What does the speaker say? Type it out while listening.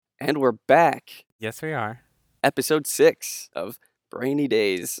And we're back. Yes, we are. Episode 6 of Brainy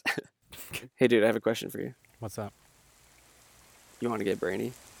Days. Hey, dude, I have a question for you. What's up? You want to get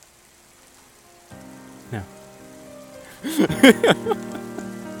brainy? No.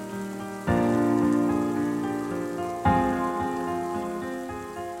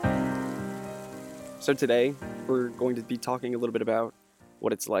 So today, we're going to be talking a little bit about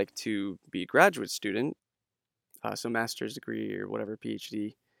what it's like to be a graduate student. So master's degree or whatever,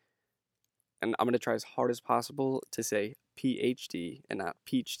 PhD. And I'm going to try as hard as possible to say PhD and not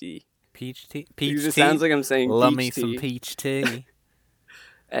peach tea. Peach tea? It Peach just tea? sounds like I'm saying Love peach me tea. some peach tea.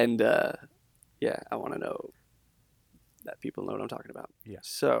 And yeah, I want to know that people know what I'm talking about. Yeah.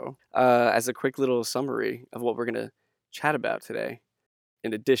 So, as a quick little summary of what we're going to chat about today,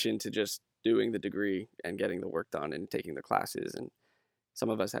 in addition to just doing the degree and getting the work done and taking the classes, and some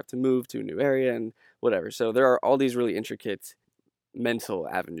of us have to move to a new area and whatever. So there are all these really intricate mental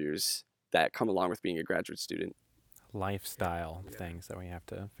avenues that come along with being a graduate student. Lifestyle things that we have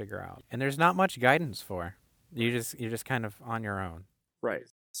to figure out. And there's not much guidance for. You're just kind of on your own. Right.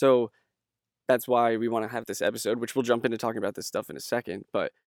 So that's why we want to have this episode, which we'll jump into talking about this stuff in a second,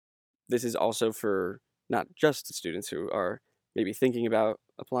 but this is also for not just students who are maybe thinking about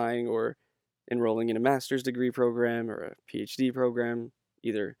applying or enrolling in a master's degree program or a PhD program,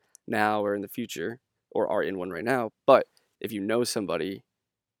 either now or in the future, or are in one right now. But if you know somebody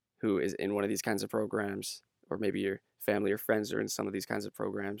who is in one of these kinds of programs, or maybe your family or friends are in some of these kinds of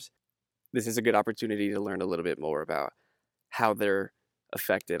programs, this is a good opportunity to learn a little bit more about how they're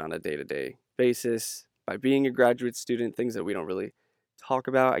affected on a day-to-day basis by being a graduate student, things that we don't really talk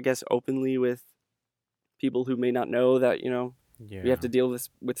about, I guess, openly with people who may not know that, Yeah. we have to deal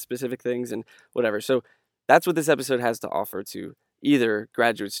with specific things and whatever. So that's what this episode has to offer to either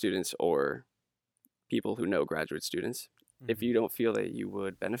graduate students or people who know graduate students. If you don't feel that you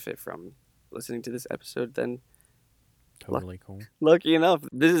would benefit from listening to this episode, then Totally cool. lucky enough,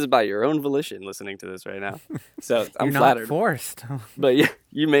 this is by your own volition listening to this right now. So I'm You're flattered. not forced. But yeah,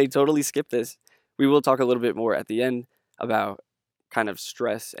 you may totally skip this. We will talk a little bit more at the end about kind of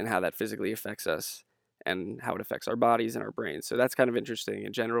stress and how that physically affects us and how it affects our bodies and our brains. So that's kind of interesting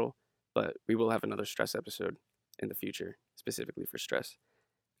in general, but we will have another stress episode in the future specifically for stress.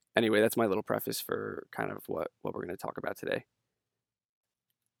 Anyway, that's my little preface for kind of what we're going to talk about today.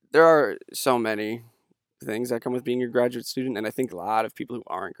 There are so many things that come with being a graduate student, and I think a lot of people who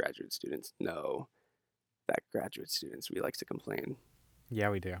aren't graduate students know that graduate students, we like to complain Yeah,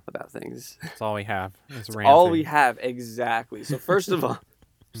 we do. about things. That's all we have. It's All we ranting. have, exactly. So first of all,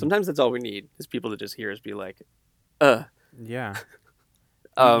 sometimes that's all we need is people to just hear us be like, Yeah. You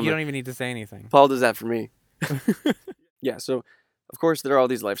Um, don't even need to say anything. Paul does that for me. Yeah, so of course there are all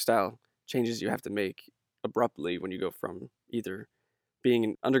these lifestyle changes you have to make abruptly when you go from either being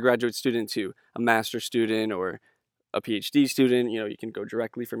an undergraduate student to a master's student or a PhD student. You can go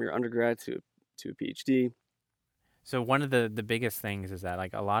directly from your undergrad to a PhD. So one of the biggest things is that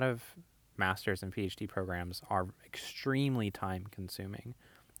like a lot of master's and PhD programs are extremely time consuming.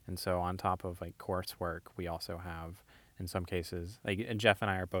 And so on top of like coursework, we also have in some cases and Jeff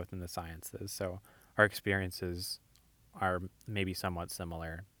and I are both in the sciences, so our experiences are maybe somewhat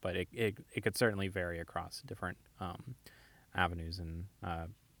similar, but it could certainly vary across different avenues and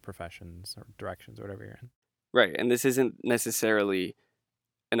professions or directions or whatever you're in. Right, and this isn't necessarily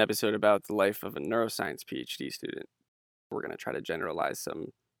an episode about the life of a neuroscience PhD student. We're going to try to generalize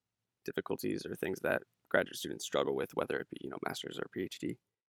some difficulties or things that graduate students struggle with, whether it be, master's or PhD.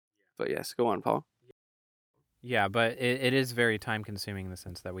 But yes, go on, Paul. Yeah, but it is very time consuming in the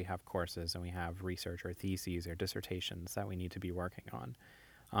sense that we have courses and we have research or theses or dissertations that we need to be working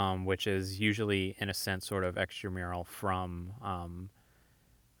on, which is usually, in a sense, sort of extramural from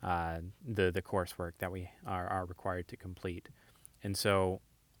the coursework that we are required to complete. And so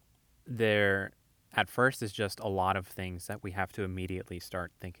there, at first, is just a lot of things that we have to immediately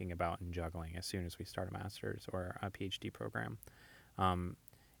start thinking about and juggling as soon as we start a master's or a PhD program.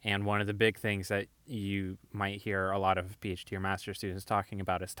 And one of the big things that you might hear a lot of PhD or master's students talking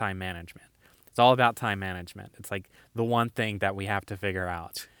about is time management. It's all about time management. It's like the one thing that we have to figure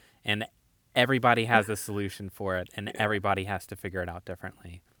out. And everybody has a solution for it, and everybody has to figure it out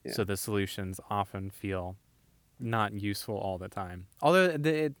differently. Yeah. So the solutions often feel not useful all the time. Although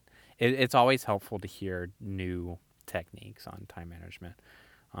it's always helpful to hear new techniques on time management.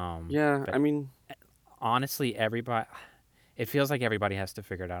 Yeah, but I mean, honestly, it feels like everybody has to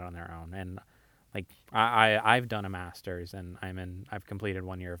figure it out on their own. And like I've done a master's and I've completed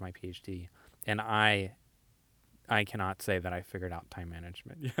 1 year of my PhD, and I cannot say that I figured out time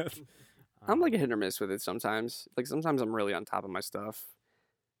management yet. I'm like a hit or miss with it sometimes. Like sometimes I'm really on top of my stuff,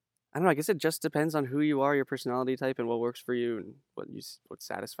 I don't know, I guess it just depends on who you are, your personality type, and what works for you, and what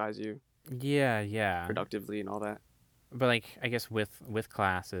satisfies you Yeah, yeah. productively and all that. But like I guess with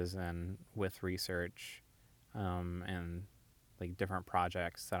classes and with research, and like different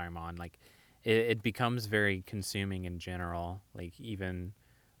projects that I'm on, like it becomes very consuming in general. Like even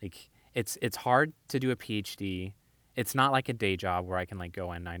like it's hard to do a PhD. It's not like a day job where I can like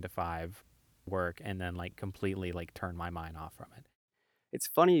go in 9 to 5, work, and then like completely like turn my mind off from it. It's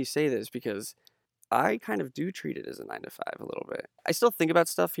funny you say this because I kind of do treat it as a 9 to 5 a little bit. I still think about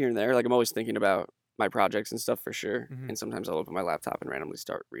stuff here and there, like, I'm always thinking about my projects and stuff for sure, Hmm. and sometimes I'll open my laptop and randomly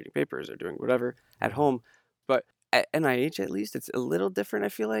start reading papers or doing whatever at Yeah. home, but at NIH, at least, it's a little different, I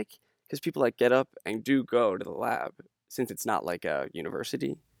feel like, because people, like, get up and do go to the lab, since it's not like a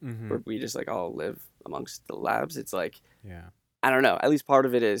university Hmm. where we just, like, all live amongst the labs. It's like, Yeah. I don't know, at least part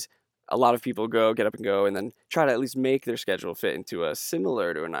of it is a lot of people get up and go, and then try to at least make their schedule fit into a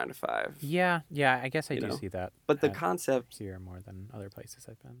similar to a 9 to 5, Yeah. Yeah. I guess I you do know? see that But the at concept here more than other places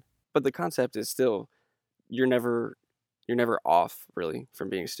I've been. but the concept is still you're never you're never off really from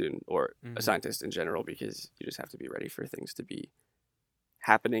being a student or a Hmm. scientist in general because you just have to be ready for things to be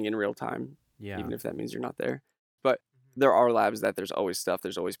happening in real time, Yeah. even if that means you're not there. But there are labs that there's always stuff,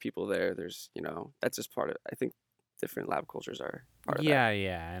 there's always people there, that's just part of I think different lab cultures are part of that. Yeah,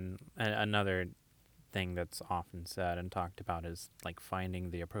 yeah, and another thing that's often said and talked about is like finding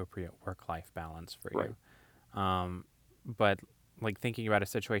the appropriate work-life balance for Right. you. But like thinking about a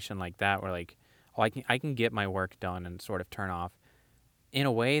situation like that where like, oh, I can get my work done and sort of turn off. In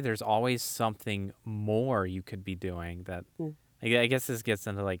a way, there's always something more you could be doing that. Mm. I guess this gets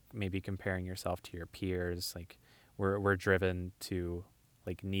into like maybe comparing yourself to your peers. Like we're driven to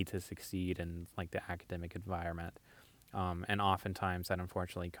like need to succeed in like the academic environment. And oftentimes that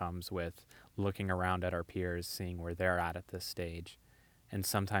unfortunately comes with looking around at our peers, seeing where they're at this stage. And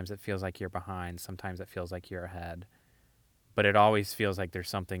sometimes it feels like you're behind, sometimes it feels like you're ahead. But it always feels like there's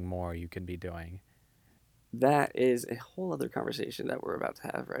something more you could be doing. That is a whole other conversation that we're about to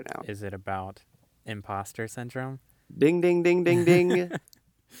have right now. Is it about imposter syndrome? Ding ding ding ding ding.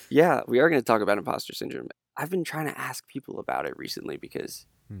 Yeah, we are going to talk about imposter syndrome. I've been trying to ask people about it recently because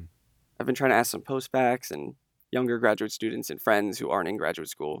Hmm. I've been trying to ask some postbacks and younger graduate students and friends who aren't in graduate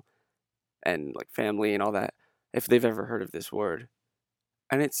school and like family and all that if they've ever heard of this word.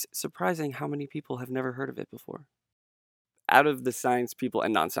 And it's surprising how many people have never heard of it before. Out of the science people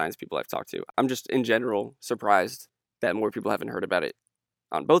and non science people I've talked to, I'm just in general surprised that more people haven't heard about it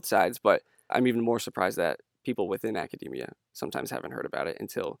on both sides, but I'm even more surprised that people within academia sometimes haven't heard about it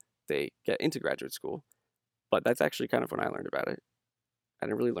until they get into graduate school. But that's actually kind of when I learned about it. I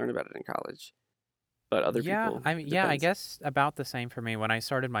didn't really learn about it in college, but other Yeah, people, I mean, it yeah, I depends. guess about the same for me. When I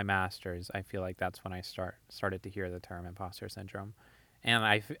started my master's, I feel like that's when I started to hear the term imposter syndrome,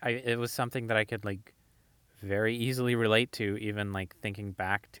 and it was something that I could like very easily relate to, even like thinking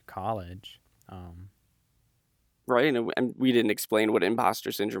back to college. Um, Right? And we didn't explain what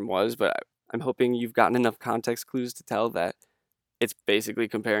imposter syndrome was, but I'm hoping you've gotten enough context clues to tell that it's basically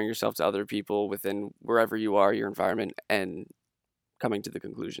comparing yourself to other people within wherever you are, your environment, and coming to the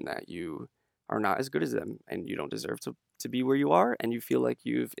conclusion that you are not as good as them and you don't deserve to be where you are and you feel like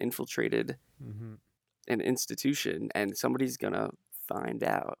you've infiltrated mhm. an institution and somebody's gonna find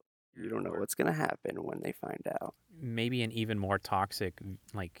out. You don't know what's gonna happen when they find out. Maybe an even more toxic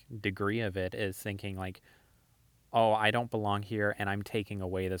like degree of it is thinking like, oh, I don't belong here, and I'm taking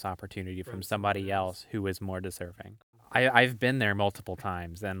away this opportunity from somebody else who is more deserving. I've been there multiple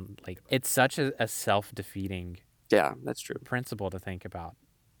times, and like it's such a self defeating Yeah, that's true. principle to think about.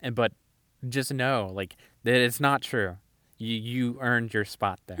 And but just know like that it's not true. You earned your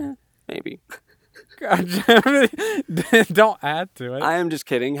spot there. Eh, maybe. God, don't add to it. I am just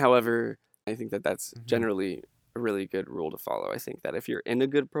kidding. However, I think that that's Hmm. generally a really good rule to follow. I think that if you're in a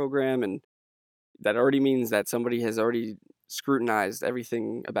good program and that already means that somebody has already scrutinized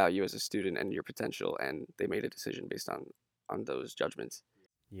everything about you as a student and your potential and they made a decision based on those judgments.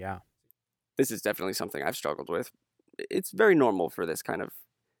 Yeah, This is definitely something I've struggled with. It's very normal for this kind of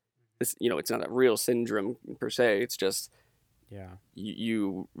this, it's not a real syndrome per se. It's just yeah,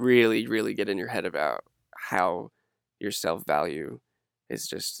 you really really get in your head about how your self-value is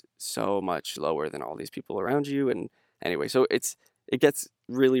just so much lower than all these people around you. And anyway, so it gets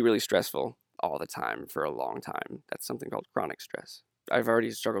really really stressful all the time for a long time. That's something called chronic stress. I've already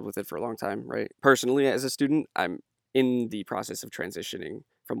struggled with it for a long time, right? Personally, as a student, I'm in the process of transitioning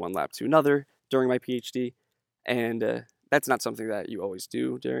from one lab to another during my PhD, and that's not something that you always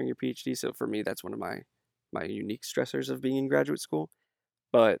do during your PhD. So for me, that's one of my unique stressors of being in graduate school.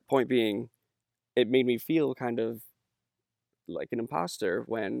 But point being, it made me feel kind of like an imposter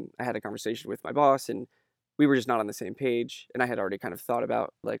when I had a conversation with my boss and we were just not on the same page. And I had already kind of thought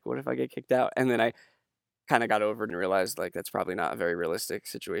about, like, what if I get kicked out? And then I kind of got over it and realized, like, that's probably not a very realistic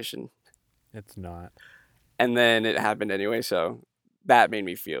situation. It's not. And then it happened anyway. So that made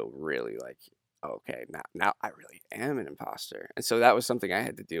me feel really like, okay, now I really am an imposter. And so that was something I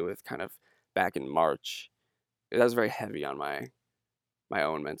had to deal with kind of back in March. That was very heavy on my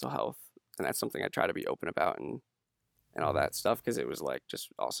own mental health. And that's something I try to be open about and all Mhm. that stuff because it was like just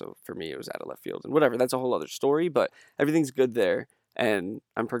also for me it was out of left field and whatever, that's a whole other story, but everything's good there and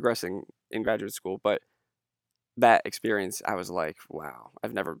I'm progressing in graduate school. But that experience I was like, wow,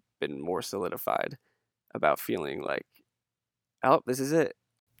 I've never been more solidified about feeling like, oh, this is it.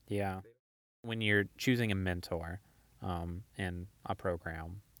 Yeah. When you're choosing a mentor in a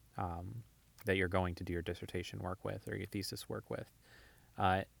program that you're going to do your dissertation work with or your thesis work with,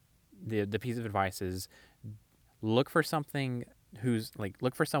 uh, the piece of advice is look for something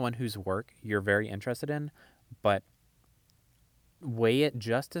look for someone whose work you're very interested in, but weigh it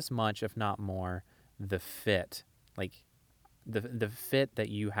just as much, if not more, the fit, like the fit that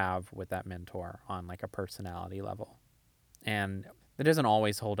you have with that mentor on like a personality level. And that doesn't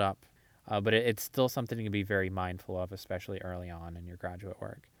always hold up, but it's still something to be very mindful of, especially early on in your graduate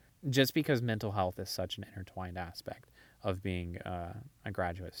work. Just because mental health is such an intertwined aspect of being a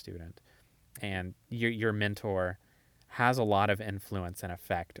graduate student, and your mentor has a lot of influence and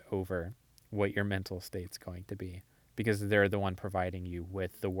effect over what your mental state's going to be because they're the one providing you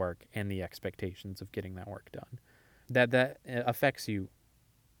with the work and the expectations of getting that work done. That affects you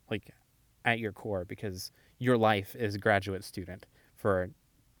like at your core because your life is graduate student for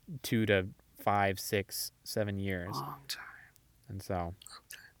 2 to 5, 6, 7 years, Long time. and so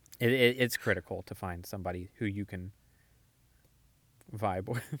it's critical to find somebody who you can vibe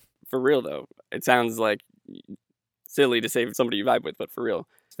with. For real though, it sounds like silly to say somebody you vibe with, but for real,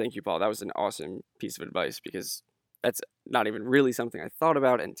 thank you, Paul. That was an awesome piece of advice because that's not even really something I thought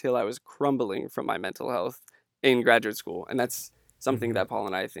about until I was crumbling from my mental health in graduate school. And that's something Mm-hmm. that Paul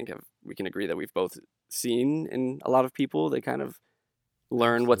and I think we can agree that we've both seen in a lot of people. They kind of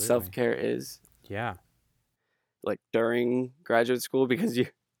learn what Absolutely. self-care is Yeah. like during graduate school because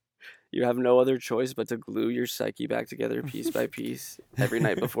you have no other choice but to glue your psyche back together piece by piece every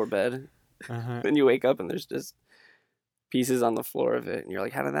night before bed. Uh-huh. Then you wake up and there's just pieces on the floor of it and you're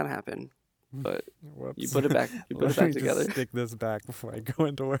like, how did that happen? But you Whoops. put it back Let me just together. stick this back before I go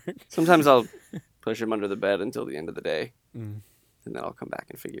into work. Sometimes I'll push them under the bed until the end of the day Mm. and then I'll come back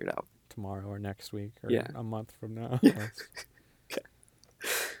and figure it out. Tomorrow or next week or Yeah. a month from now. Yeah. Yes.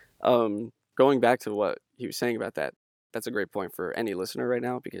 Going back to what he was saying about that, that's a great point for any listener right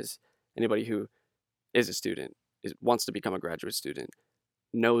now because anybody who is a student wants to become a graduate student,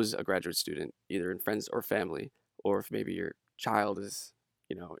 knows a graduate student either in friends or family, or if maybe your child is,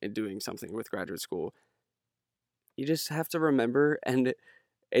 in doing something with graduate school, you just have to remember, and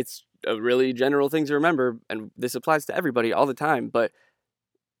it's a really general thing to remember, and this applies to everybody all the time, but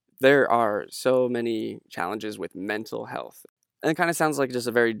there are so many challenges with mental health. And it kind of sounds like just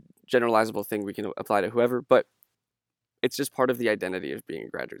a very generalizable thing we can apply to whoever, but it's just part of the identity of being a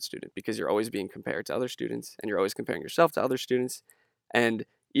graduate student because you're always being compared to other students and you're always comparing yourself to other students. And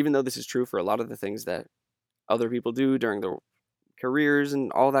even though this is true for a lot of the things that other people do during their careers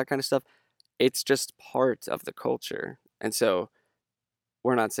and all that kind of stuff, it's just part of the culture. And so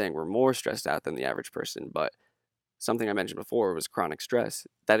we're not saying we're more stressed out than the average person, but something I mentioned before was chronic stress.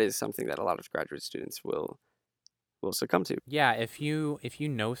 That is something that a lot of graduate students will succumb to. Yeah, if you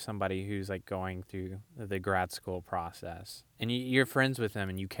know somebody who's like going through the grad school process and you're friends with them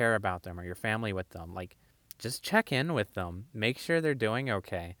and you care about them or you're family with them, like just check in with them, make sure they're doing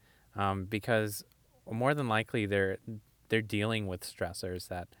okay, because more than likely they're dealing with stressors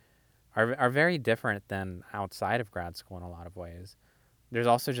that are very different than outside of grad school in a lot of ways. There's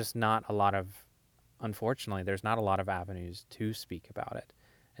also just not a lot of, unfortunately, there's not a lot of avenues to speak about it,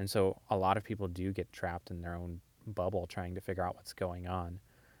 and so a lot of people do get trapped in their own bubble trying to figure out what's going on.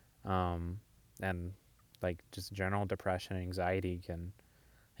 Um, and like just general depression and anxiety can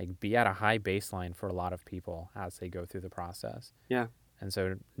like be at a high baseline for a lot of people as they go through the process. Yeah. And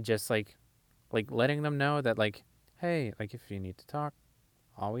so just like letting them know that like, hey, like if you need to talk,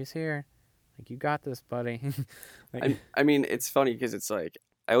 always here. Like you got this, buddy. Like, I mean, it's funny because it's like,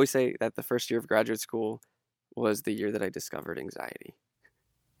 I always say that the first year of graduate school was the year that I discovered anxiety.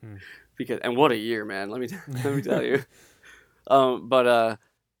 hmm. And what a year, man. Let me tell you. But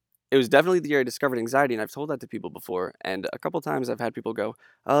it was definitely the year I discovered anxiety, and I've told that to people before. And a couple times I've had people go,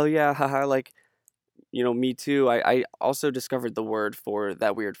 "Oh yeah, haha, like me too. I also discovered the word for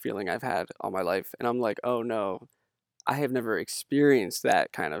that weird feeling I've had all my life." And I'm like, "Oh no, I have never experienced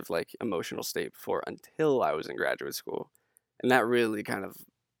that kind of like emotional state before until I was in graduate school. And that really kind of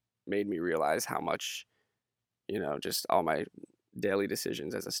made me realize how much, just all my daily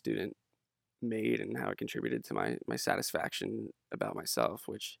decisions as a student made and how it contributed to my satisfaction about myself,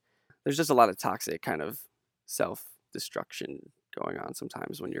 which there's just a lot of toxic kind of self-destruction going on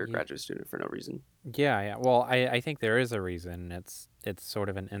sometimes when you're a Yeah, graduate student for no reason. yeah. Well, I think there is a reason. It's sort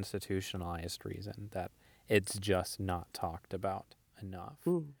of an institutionalized reason that it's just not talked about enough.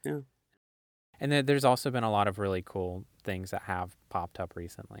 Yeah. And then there's also been a lot of really cool things that have popped up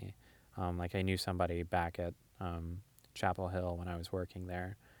recently. Like I knew somebody back at Chapel Hill when I was working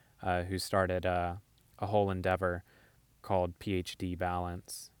there who started a whole endeavor called PhD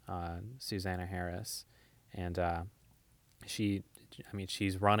Balance, Susanna Harris. And she, I mean,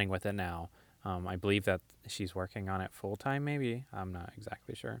 she's running with it now. I believe that she's working on it full time, maybe. I'm not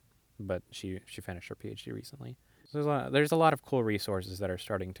exactly sure. But she finished her PhD recently. So there's a lot of cool resources that are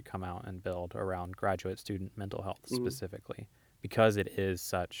starting to come out and build around graduate student mental health Mhm. specifically because it is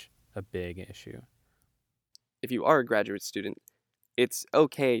such a big issue. If you are a graduate student, it's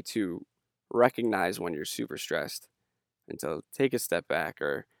okay to recognize when you're super stressed and to take a step back,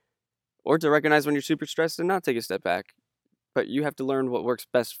 or to recognize when you're super stressed and not take a step back. But you have to learn what works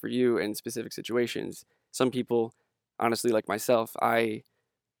best for you in specific situations. Some people, honestly, like myself, I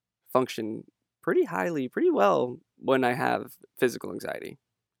function pretty well when I have physical anxiety.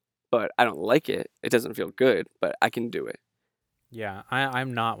 But I don't like it. It doesn't feel good, but I can do it. Yeah,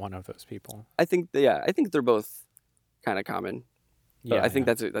 I'm not one of those people. I think they're both kind of common, but I Yeah, think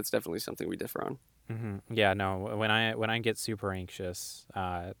yeah. that's definitely something we differ on. Yeah, no. When I get super anxious,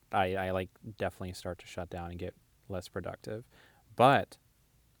 I like definitely start to shut down and get less productive. But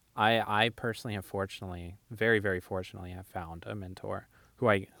I personally have fortunately, very very fortunately, have found a mentor who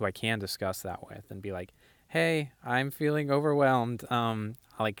I can discuss that with and be like, hey, I'm feeling overwhelmed.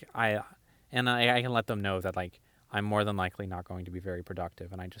 Like I can let them know that like I'm more than likely not going to be very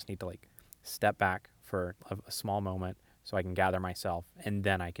productive, and I just need to like step back for a small moment so I can gather myself, and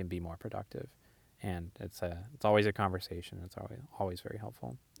then I can be more productive. And it's always a conversation. It's always very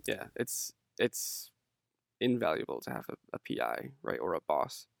helpful. Yeah, it's invaluable to have a PI, right, or a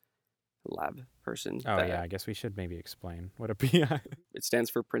boss, lab person Oh yeah, that I guess we should maybe explain what a PI. it stands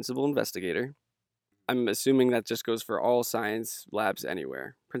for principal investigator. I'm assuming that just goes for all science labs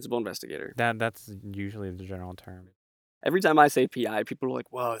anywhere. Principal investigator. That's usually the general term. Every time I say PI, people are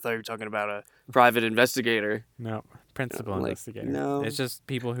like, "Whoa, I thought you were talking about a private investigator." No, principal I'm like, investigator. It's no. just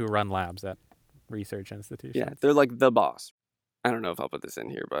people who run labs at research Yeah, institutions. they're like the boss. I don't know if I'll put this in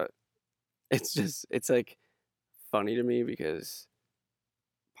here, but it's like funny to me because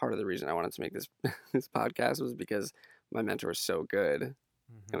part of the reason I wanted to make this this podcast was because my mentor is so good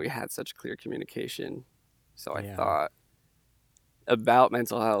and we had such clear communication. So I Yeah. thought about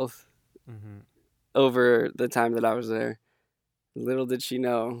mental health hmm over the time that I was there. Little did she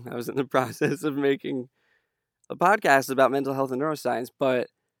know I was in the process of making a podcast about mental health and neuroscience, but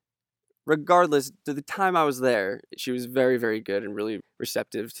regardless, to the time I was there, she was very, very good and really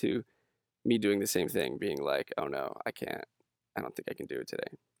receptive to me doing the same thing, being like, "Oh no, I can't. I don't think I can do it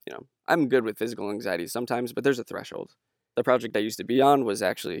today." I'm good with physical anxiety sometimes, but there's a threshold. The project I used to be on was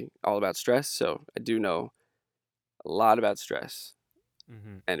actually all about stress, so I do know a lot about stress.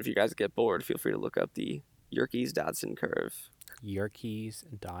 hmm And if you guys get bored, feel free to look up the Yerkes-Dodson curve. Yerkes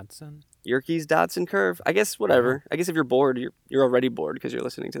Dodson. Yerkes-Dodson curve. I guess Oh. whatever. I guess if you're bored, you're already bored because you're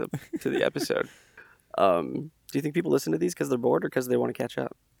listening to the episode. Do you think people listen to these because they're bored or because they want to catch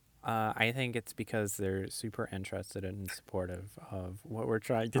up? I think it's because they're super interested and supportive of what we're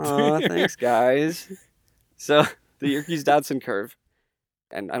trying to do Aw, here. thanks, guys. So the Yerkes-Dodson curve,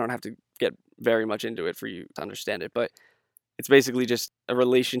 and I don't have to get very much into it for you to understand it, but it's basically just a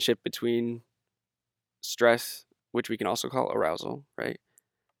relationship between stress, which we can also call arousal, right,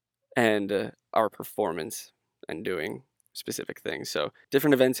 and our performance and doing specific things. So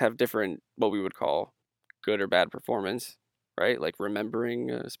different events have different what we would call good or bad performance, right? Like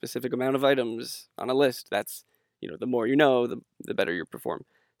remembering a specific amount of items on a list. That's the more you know, the better you perform.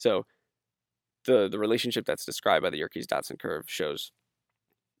 So the relationship that's described by the Yerkes-Dodson curve shows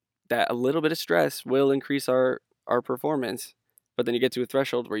that a little bit of stress will increase our performance, but then you get to a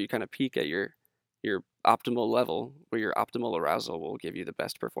threshold where you kind of peak at your optimal level, where your optimal arousal will give you the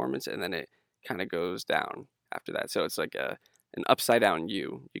best performance, and then it kind of goes down after that. So it's like an upside down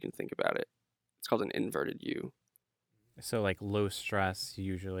U. You can think about it. It's called an inverted U. So like low stress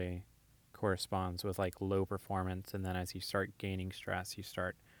usually corresponds with like low performance, and then as you start gaining stress, you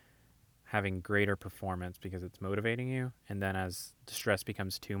start having greater performance because it's motivating you, and then as the stress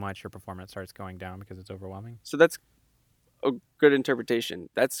becomes too much, your performance starts going down because it's overwhelming. So that's a good interpretation.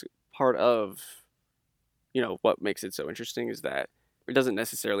 That's part of, what makes it so interesting is that it doesn't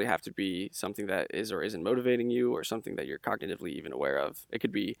necessarily have to be something that is or isn't motivating you or something that you're cognitively even aware of. It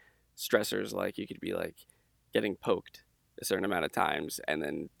could be stressors, like you could be like getting poked a certain amount of times and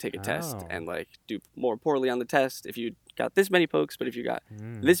then take a test Oh. and like do more poorly on the test if you got this many pokes, but if you got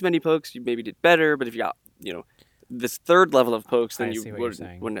Mm. this many pokes, you maybe did better, but if you got, this third level of pokes, then I you see what you're wouldn't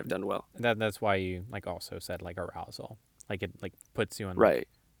saying. wouldn't have done well. That's why you like also said like arousal. Like it like puts you in like Right.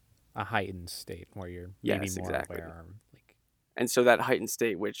 a heightened state where you're maybe Yes, more exactly. aware or like And so that heightened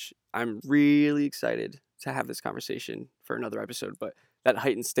state, which I'm really excited to have this conversation for another episode, but that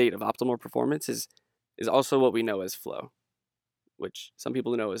heightened state of optimal performance is also what we know as flow, which some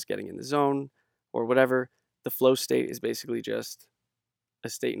people know as getting in the zone or whatever. The flow state is basically just a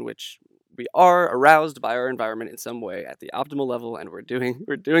state in which we are aroused by our environment in some way at the optimal level, and we're doing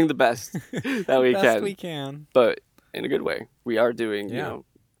the best that the we best we can, can. but in a good way. We are doing, Yeah.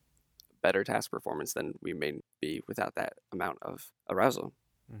 better task performance than we may be without that amount of arousal.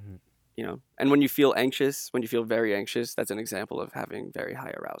 Mm-hmm. And when you feel anxious, when you feel very anxious, that's an example of having very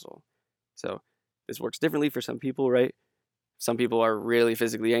high arousal. So this works differently for some people, right? Some people are really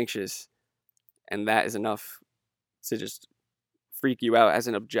physically anxious, and that is enough to just freak you out as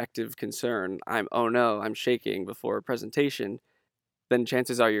an objective concern. Oh no, I'm shaking before a presentation. Then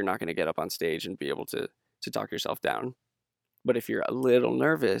chances are you're not going to get up on stage and be able to talk yourself down. But if you're a little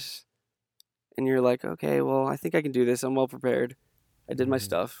nervous and you're like, okay, well, I think I can do this. I'm well prepared. I did my Mm-hmm.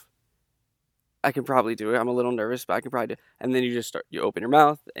 stuff. I can probably do it. I'm a little nervous, but I can probably do. And then you open your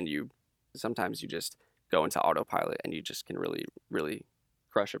mouth, and sometimes you just go into autopilot, and you just can really, really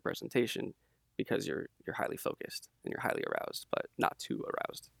crush a presentation because you're highly focused and you're highly aroused, but not too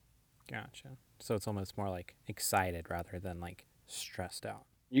aroused. Gotcha. So it's almost more like excited rather than like stressed out.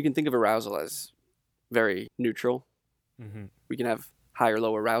 You can think of arousal as very neutral. Mm-hmm. We can have high or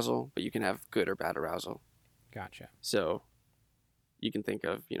low arousal, but you can have good or bad arousal. Gotcha. So you can think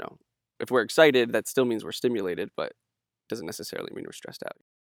of, if we're excited, that still means we're stimulated, but doesn't necessarily mean we're stressed out.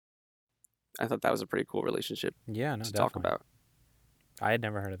 I thought that was a pretty cool relationship Yeah, no, to talk definitely. about. I had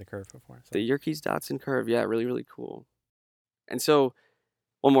never heard of the curve before. So The Yerkes Dotson curve, yeah, really, really cool. And so,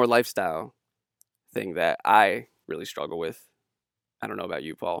 one more lifestyle thing that I really struggle with. I don't know about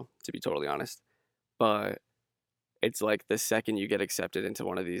you, Paul, to be totally honest, but it's like the second you get accepted into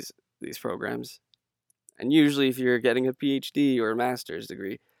one of these programs, and usually if you're getting a PhD or a master's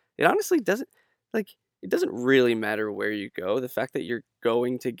degree, it honestly doesn't like it doesn't really matter where you go. The fact that you're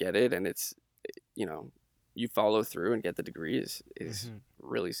going to get it and it's you know you follow through and get the degree is mm-hmm.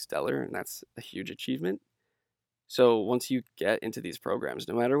 really stellar, and that's a huge achievement. So once you get into these programs,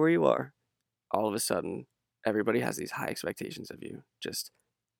 no matter where you are, all of a sudden everybody has these high expectations of you. Just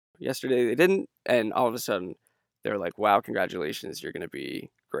yesterday they didn't, and all of a sudden they're like, "Wow, congratulations, you're going to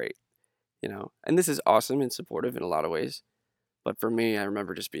be great." And this is awesome and supportive in a lot of ways. But for me, I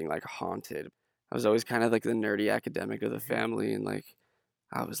remember just being like haunted. I was always kind of like the nerdy academic of the family, and like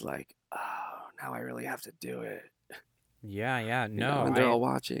I was like, oh, now I really have to do it, Yeah. No, and they're all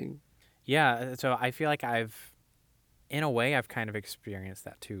watching. yeah. So I feel like in a way, I've kind of experienced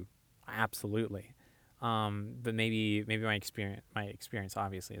that too. Absolutely. But maybe my experience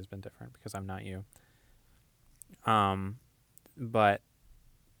obviously has been different because I'm not you. But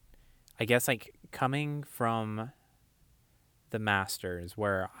I guess like coming from the masters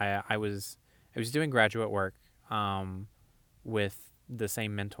where I was doing graduate work with the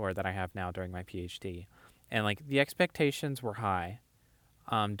same mentor that I have now during my PhD, and like the expectations were high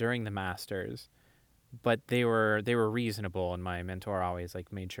during the masters, but they were reasonable, and my mentor always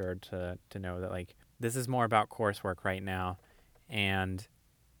like made sure to know that like this is more about coursework right now, and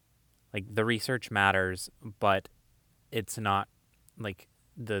like the research matters, but it's not like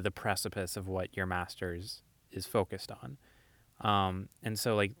the precipice of what your master's is focused on. And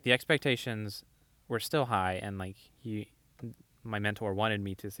so like the expectations were still high, and like my mentor wanted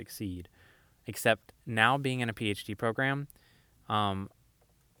me to succeed. Except now being in a PhD program, um,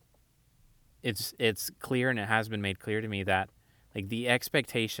 it's clear, and it has been made clear to me that like the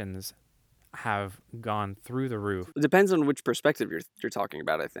expectations have gone through the roof. It depends on which perspective you're talking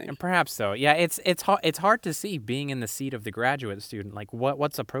about, I think. And perhaps so. Yeah, it's hard to see being in the seat of the graduate student like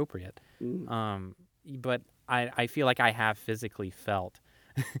what's appropriate. Mm. But I feel like I have physically felt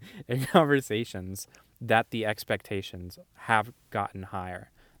in conversations that the expectations have gotten higher.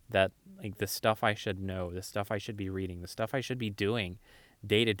 That like the stuff I should know, the stuff I should be reading, the stuff I should be doing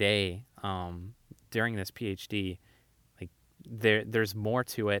day to day during this PhD, like there's more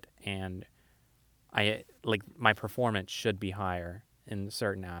to it, and I like my performance should be higher in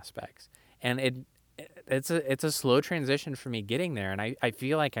certain aspects. And it's a slow transition for me getting there, and I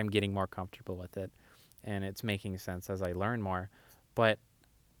feel like I'm getting more comfortable with it, and it's making sense as I learn more, but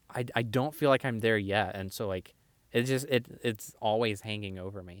I don't feel like I'm there yet, and so like it's always hanging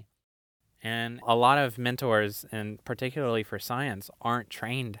over me. And a lot of mentors, and particularly for science, aren't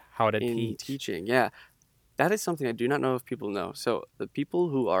trained how to In teach. teaching, yeah, that is something I do not know if people know. So the people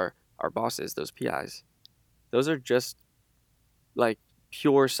who are our bosses, those PIs, those are just like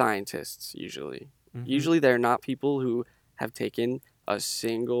pure scientists usually. Hmm. Usually they're not people who have taken a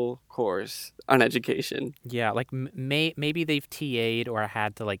single course on education. Yeah, like maybe they've TA'd or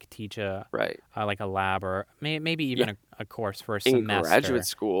had to like teach Right. like a lab or maybe Yeah. even a course for a In graduate semester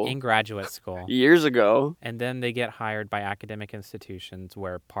school in graduate school. years ago. And then they get hired by academic institutions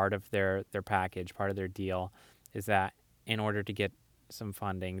where part of their package, part of their deal is that in order to get some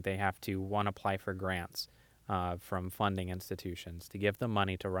funding, they have to, one, apply for grants from funding institutions to give them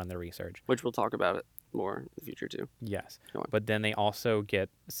money to run the research. Which we'll talk about it more in the future too. Yes. Go on. But then they also get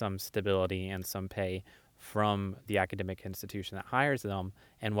some stability and some pay from the academic institution that hires them.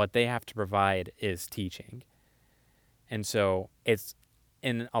 And what they have to provide is teaching. And so it's,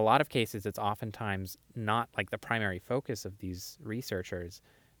 in a lot of cases, it's oftentimes not like the primary focus of these researchers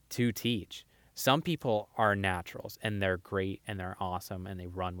to teach. Some people are naturals and they're great and they're awesome and they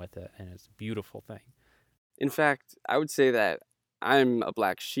run with it and it's a beautiful thing. In fact, I would say that I'm a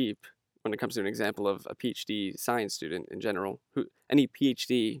black sheep when it comes to an example of a PhD science student in general. Who any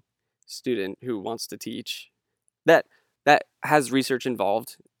PhD student who wants to teach that that has research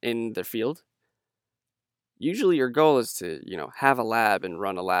involved in their field. Usually your goal is to, have a lab and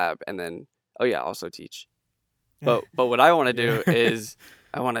run a lab and then oh yeah, also teach. But what I want to Yeah. do is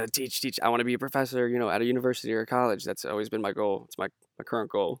I want to teach. I want to be a professor, at a university or a college. That's always been my goal. It's my current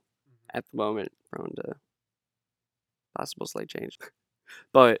goal at the moment, prone to possible slight change.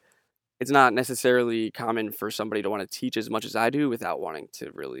 But it's not necessarily common for somebody to want to teach as much as I do without wanting to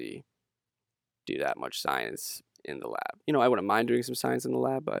really do that much science in the lab. I wouldn't mind doing some science in the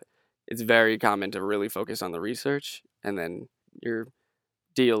lab, but it's very common to really focus on the research, and then your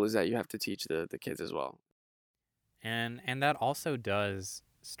deal is that you have to teach the kids as well. And that also does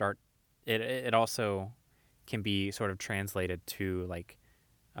start it also can be sort of translated to like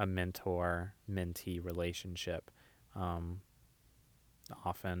a mentor mentee relationship. Um,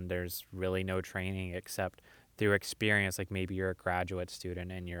 Often there's really no training except through experience. Like maybe you're a graduate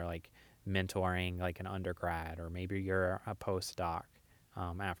student and you're like mentoring like an undergrad, or maybe you're a postdoc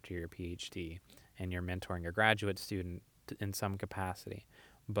after your PhD and you're mentoring a graduate student in some capacity.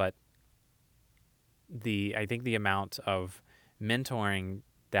 But I think the amount of mentoring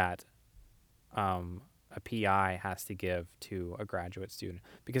that a PI has to give to a graduate student,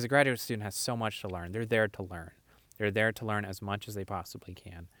 because a graduate student has so much to learn. They're there to learn. They're there to learn as much as they possibly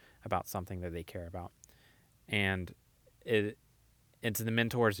can about something that they care about. And it, it's the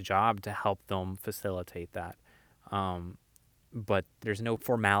mentor's job to help them facilitate that. Um, but there's no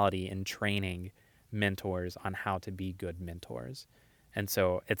formality in training mentors on how to be good mentors. And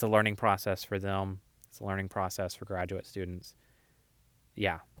so it's a learning process for them. It's a learning process for graduate students.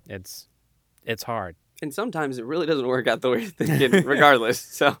 Yeah, it's hard. And sometimes it really doesn't work out the way you're thinking, regardless.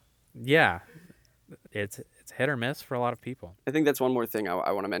 So Yeah, it's hit or miss for a lot of people. I think that's one more thing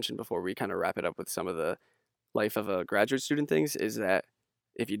I want to mention before we kind of wrap it up with some of the life of a graduate student things is that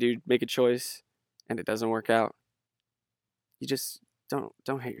if you do make a choice and it doesn't work out, you just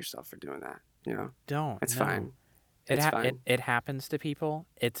don't hate yourself for doing that. Don't It's no. fine. It's fine. It happens to people.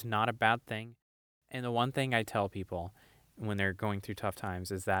 It's not a bad thing. And the one thing I tell people when they're going through tough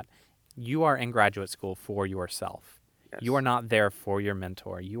times is that you are in graduate school for yourself. You are Yes. not there for your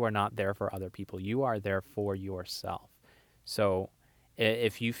mentor. You are not there for other people. You are there for yourself. So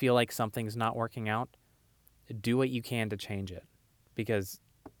if you feel like something's not working out, do what you can to change it, because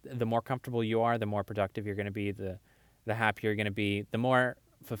the more comfortable you are, the more productive you're going to be, the happier you're going to be, the more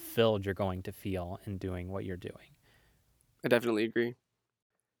fulfilled you're going to feel in doing what you're doing. I definitely agree.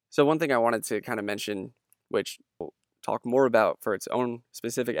 So one thing I wanted to kind of mention, which we'll talk more about for its own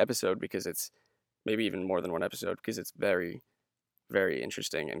specific episode because it's maybe even more than one episode because it's very, very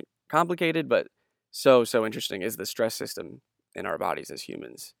interesting and complicated, but so interesting is the stress system in our bodies as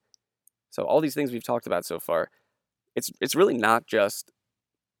humans. So all these things we've talked about so far, it's really not just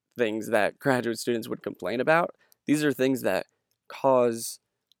things that graduate students would complain about. These are things that cause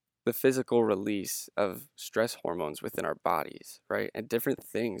the physical release of stress hormones within our bodies, right? And different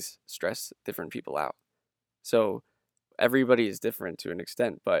things stress different people out. So everybody is different to an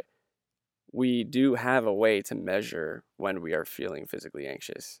extent, but we do have a way to measure when we are feeling physically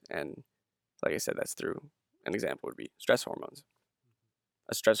anxious. And like I said, that's through an example would be stress hormones.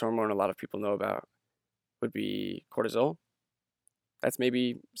 A stress hormone a lot of people know about would be cortisol. That's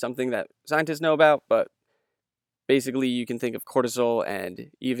maybe something that scientists know about, but basically you can think of cortisol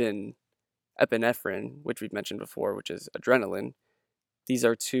and even epinephrine, which we've mentioned before, which is adrenaline. These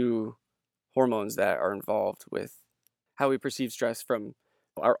are two hormones that are involved with how we perceive stress from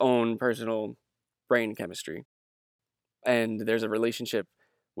our own personal brain chemistry. And there's a relationship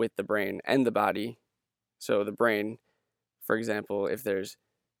with the brain and the body. So the brain, for example, if there's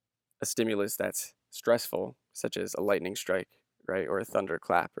a stimulus that's stressful, such as a lightning strike, right, or a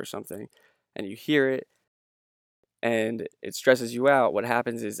thunderclap or something, and you hear it and it stresses you out, what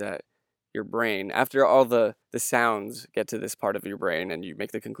happens is that your brain, after all the sounds get to this part of your brain and you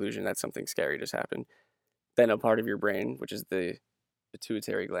make the conclusion that something scary just happened, then a part of your brain, which is the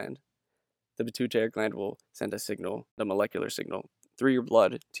pituitary gland, the pituitary gland will send a signal, the molecular signal, through your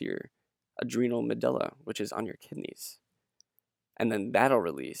blood to your adrenal medulla, which is on your kidneys. And then that'll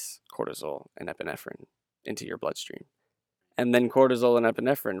release cortisol and epinephrine into your bloodstream. And then cortisol and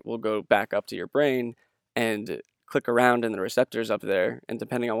epinephrine will go back up to your brain and click around in the receptors up there. And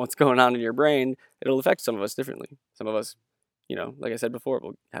depending on what's going on in your brain, it'll affect some of us differently. Some of us, like I said before,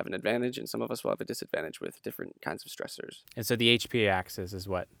 will have an advantage, and some of us will have a disadvantage with different kinds of stressors. And so the HPA axis is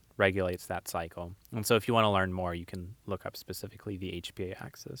what regulates that cycle. And so if you want to learn more, you can look up specifically the HPA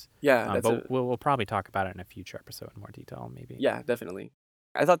axis. Yeah, but we'll probably talk about it in a future episode in more detail, maybe. Yeah, definitely.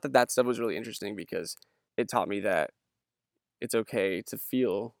 I thought that stuff was really interesting because it taught me that it's okay to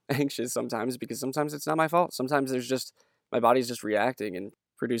feel anxious sometimes, because sometimes it's not my fault. Sometimes there's just, my body's just reacting and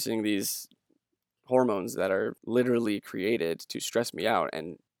producing these hormones that are literally created to stress me out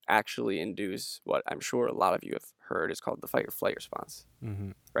and actually induce what I'm sure a lot of you have heard is called the fight or flight response.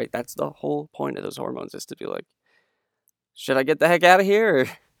 Mm-hmm. Right? That's the whole point of those hormones, is to be like, should I get the heck out of here or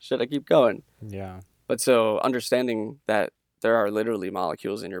should I keep going? Yeah. But so understanding that there are literally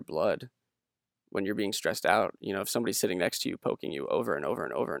molecules in your blood when you're being stressed out, if somebody's sitting next to you poking you over and over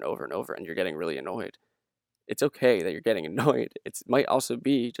and over and over and over and you're getting really annoyed, it's okay that you're getting annoyed. It might also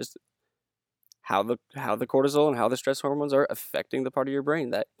be just how the cortisol and how the stress hormones are affecting the part of your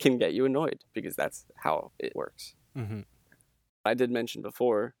brain that can get you annoyed, because that's how it works. Mm-hmm. I did mention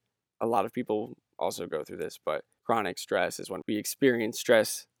before, a lot of people also go through this, but chronic stress is when we experience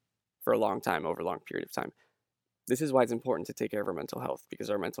stress for a long time, over a long period of time. This is why it's important to take care of our mental health, because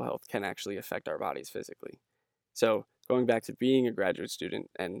our mental health can actually affect our bodies physically. So going back to being a graduate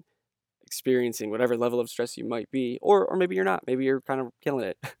student and experiencing whatever level of stress you might be, or maybe you're not, maybe you're kind of killing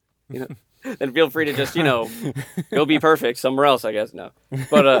it, then feel free to just, go be perfect somewhere else, I guess. No,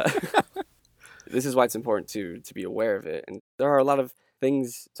 but this is why it's important to be aware of it. And there are a lot of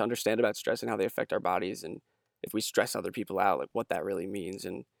things to understand about stress and how they affect our bodies, and if we stress other people out, like what that really means.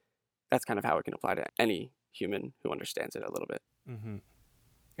 And that's kind of how it can apply to any human who understands it a little bit. Mm-hmm.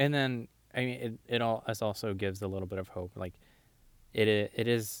 And then, I mean, it also gives a little bit of hope. Like, it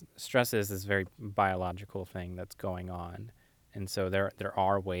is, stress is this very biological thing that's going on. And so there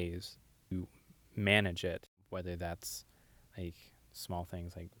are ways to manage it, whether that's like small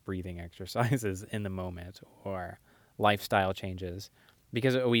things like breathing exercises in the moment or lifestyle changes,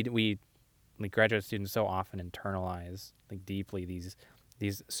 because we like graduate students so often internalize like deeply these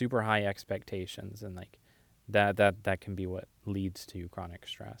super high expectations, and like that can be what leads to chronic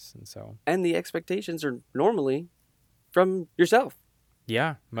stress. And the expectations are normally from yourself.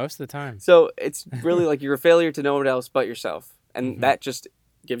 Yeah, most of the time. So it's really like you're a failure to no one else but yourself. And Mm-hmm. that just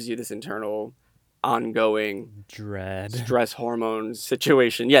gives you this internal, ongoing dread, stress hormone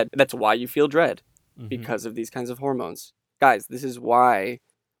situation. Yeah, that's why you feel dread, mm-hmm. because of these kinds of hormones. Guys, this is why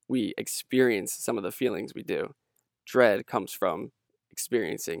we experience some of the feelings we do. Dread comes from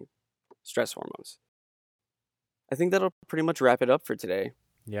experiencing stress hormones. I think that'll pretty much wrap it up for today.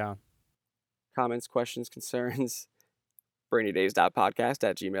 Yeah. Comments, questions, concerns,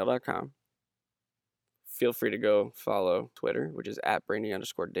 brainydays.podcast@gmail.com. Feel free to go follow Twitter, which is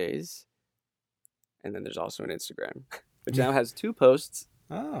 @brainy_days. And then there's also an Instagram, which now has 2 posts.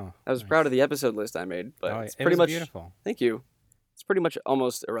 Oh, I was proud of the episode list I made, but it's pretty much beautiful. Thank you. It's pretty much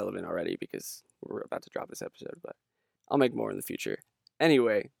almost irrelevant already because we're about to drop this episode, but I'll make more in the future.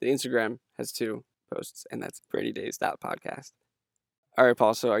 Anyway, the Instagram has 2 posts, and that's brainydays.podcast. All right,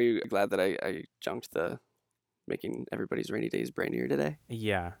 Paul, so are you glad that I junked the making everybody's rainy days brainier today?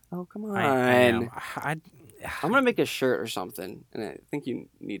 Yeah. Oh, come on. I am. I'm going to make a shirt or something, and I think you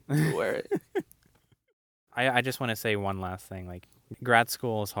need to wear it. I just want to say one last thing. Like, grad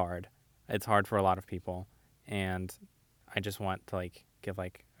school is hard. It's hard for a lot of people. And I just want to, like, give,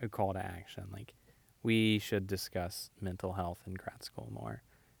 like, a call to action. Like, we should discuss mental health in grad school more.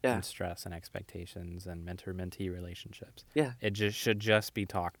 Yeah. And stress and expectations and mentor-mentee relationships. Yeah. It should just be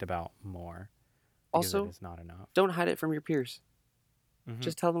talked about more. because it Also, is not enough. don't hide it from your peers. Mhm.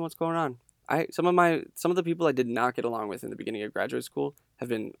 Just tell them what's going on. Some of the people I did not get along with in the beginning of graduate school have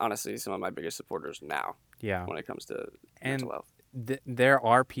been honestly some of my biggest supporters now Yeah. when it comes to And mental health. there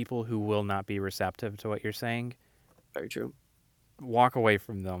are people who will not be receptive to what you're saying. Very true. Walk away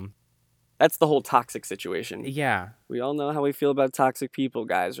from them. That's the whole toxic situation. Yeah. We all know how we feel about toxic people,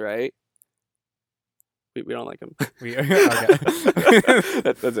 guys, right? We don't like them. We okay.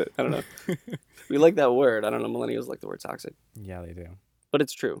 That's it. I don't know. We like that word. I don't know. Millennials like the word toxic. Yeah, they do. But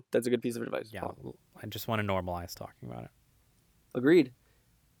it's true. That's a good piece of advice. Yeah, Paul. I just want to normalize talking about it. Agreed.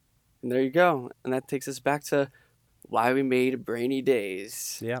 And there you go. And that takes us back to why we made Brainy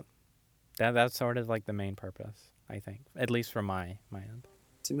Days. Yep. That's sort of like the main purpose, I think. At least from my end.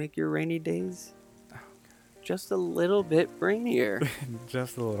 To make your rainy days just a little bit brainier.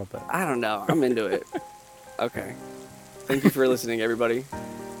 Just a little bit. I don't know. I'm into it. Okay. Thank you for listening, everybody.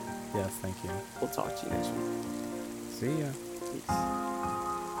 Yes, thank you. We'll talk to you next week. See ya. Peace.